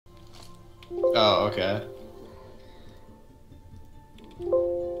Oh, okay.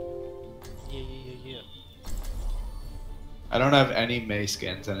 Yeah. I don't have any Mei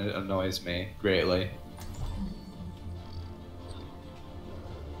skins, and it annoys me greatly.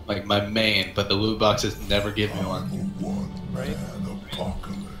 Like my main, but the loot boxes never give me one. Right?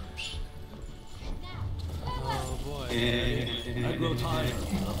 Oh boy. I grow tired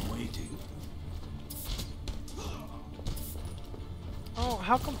of waiting. Oh,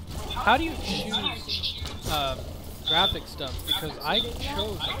 how do you choose graphic stuff? Because I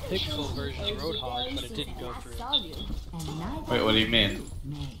chose a pixel version of Roadhog, but it didn't go through. Wait, what do you mean?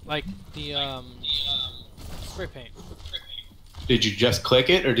 Like the spray paint. Did you just click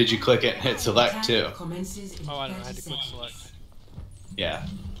it, or did you click it and hit select too? Oh, I don't know, I had to click select. Yeah.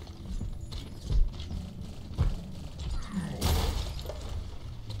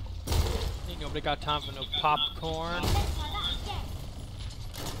 Ain't nobody got time for no popcorn.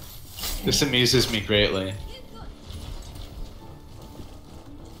 This amuses me greatly.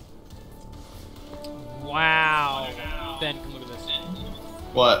 Wow. Ben, come look at this.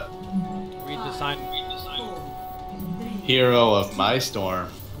 What? Read the sign. Hero of my storm.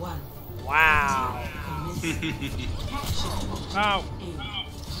 Wow. Oh.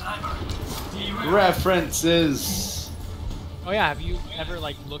 References. Oh yeah, have you ever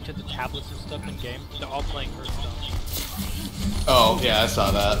like looked at the tablets and stuff in game? They're all playing Hearthstone. Oh, yeah, I saw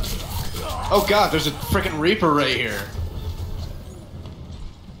that. Oh god, there's a freaking Reaper right here.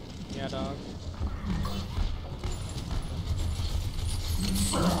 Yeah, dog.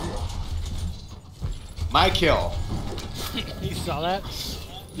 My kill. You saw that?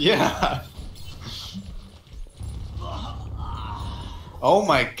 Yeah. Oh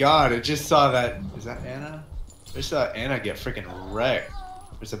my god, I just saw that. Is that Anna? I just saw Anna get freaking wrecked.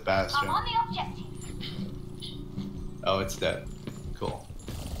 There's a Bastion. I'm on the objective. Oh, it's dead. Cool.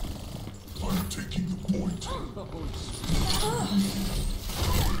 I'm taking the point.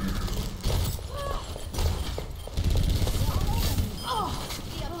 Oh,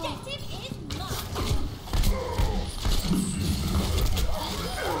 the objective is mine.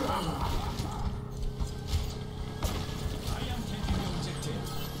 I am taking the objective.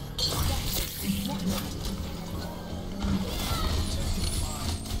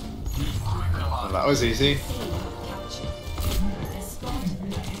 Well, that was easy.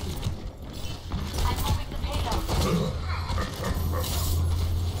 I'm moving the payload. Someone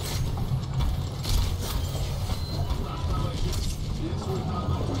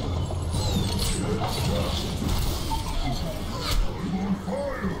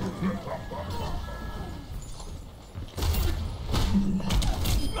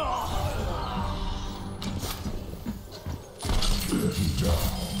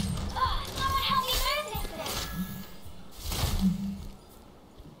help me move this thing.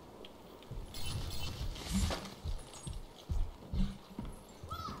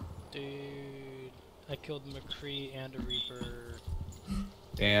 Dude, I killed McCree and a Reaper.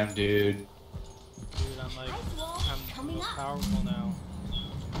 Damn, dude. Dude, I'm like, I'm most powerful now.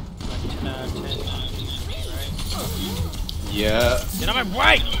 Like 10 out of 10, right? Yeah. Get on my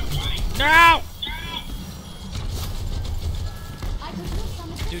way! No!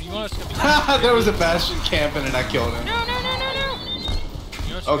 Dude, you want us to be... There was a Bastion camping and I killed him. No! You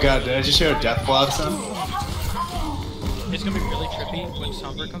know what's Oh really- god, did I just hear a death blossom? It's gonna be really trippy when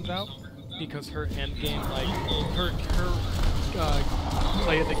Sombra comes out, because her end game, like, her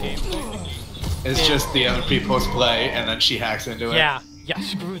play of the game. It's just the other people's play and then she hacks into it. Yeah,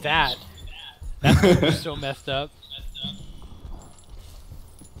 screw that. That's so messed up.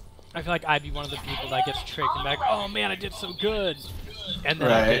 I feel like I'd be one of the people that gets tricked and be like, oh man, I did so good, and then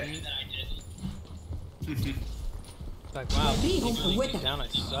I Right. didn't. Like, wow, people really deep down, I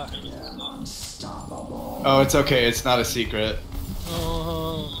suck. Oh, it's okay, it's not a secret.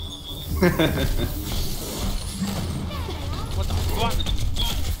 Oh. What the fuck?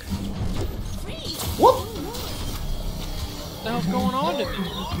 Whoop! What the hell's going on to me?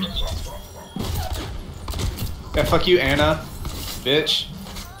 Yeah, fuck you, Anna. Bitch.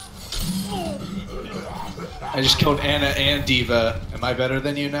 I just killed Anna and Diva. Am I better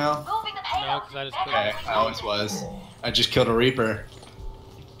than you now? Moving the No, payload. because I just Okay, I always was. I just killed a Reaper.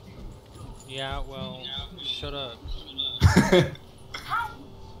 Yeah, well, shut up.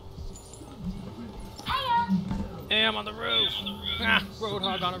 Hey, I'm on the roof! Ah,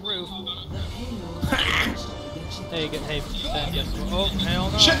 Roadhog on a roof. Hey, Ben, guess what? Oh,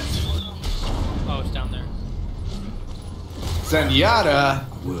 hell no. Shit! Oh, it's down there. Zenyatta?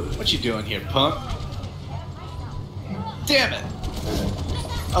 What you doing here, punk? Damn it!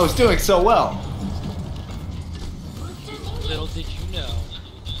 I was doing so well. Little did you know.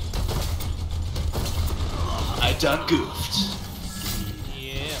 done goofed.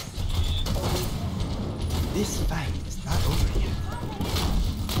 Yeah. This fight is not over yet.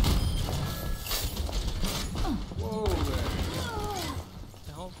 Whoa there. What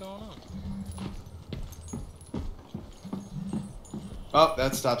the hell's going on? Oh,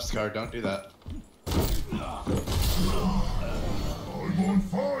 that stops the car. Don't do that. I'm on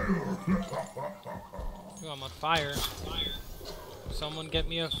fire. Ooh, I'm on fire. Someone get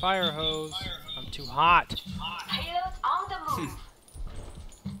me a fire hose. I'm too hot. Payload on the move.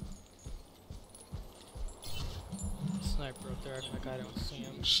 Sniper up there, acting like I don't see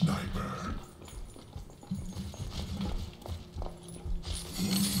him. Sniper.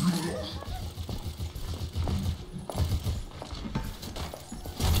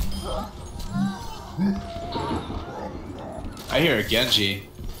 I hear a Genji.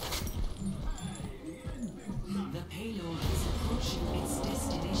 The payload is approaching its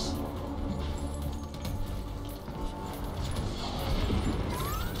destination.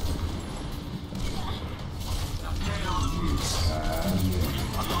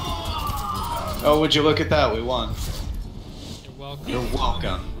 Oh, would you look at that? We won. You're welcome. You're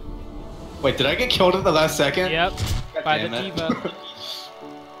welcome. Wait, did I get killed at the last second? Yep. God By the damn it. diva.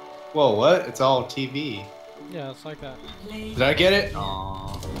 Whoa, what? It's all TV. Yeah, it's like that. Did I get it?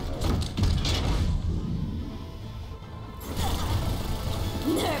 Aww.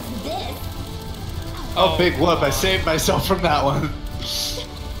 Nerf this. Oh, big whoop. I saved myself from that one.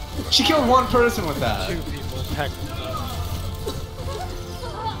 She killed one person with that. 2 people, technically.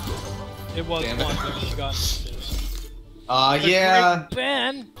 It was Damn it. one, but she got an assist. Yeah. Great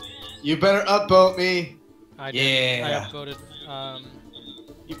Ben! You better upvote me. I did. Yeah. I upvoted,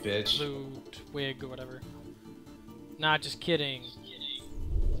 You bitch. Blue Twig or whatever. Nah, just kidding.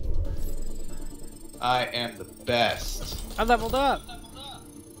 I am the best. I leveled up!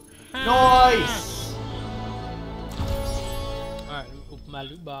 Nice! Alright, let me open my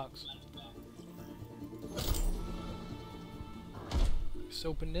loot box. Just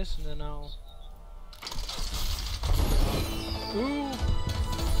open this and then I'll... Ooh!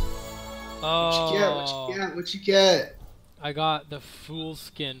 Oh! What you get? What you get? What you get? I got the Fool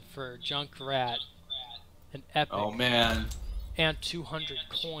skin for Junkrat. An epic. Oh man. And 200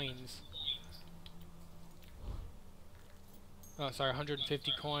 coins. Oh, sorry,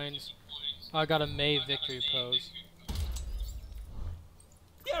 150 coins. Oh, I got a May victory pose.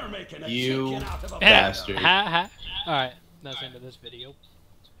 You're making a You chicken out of a bastard. Ha ha. Alright, that's the end of this video.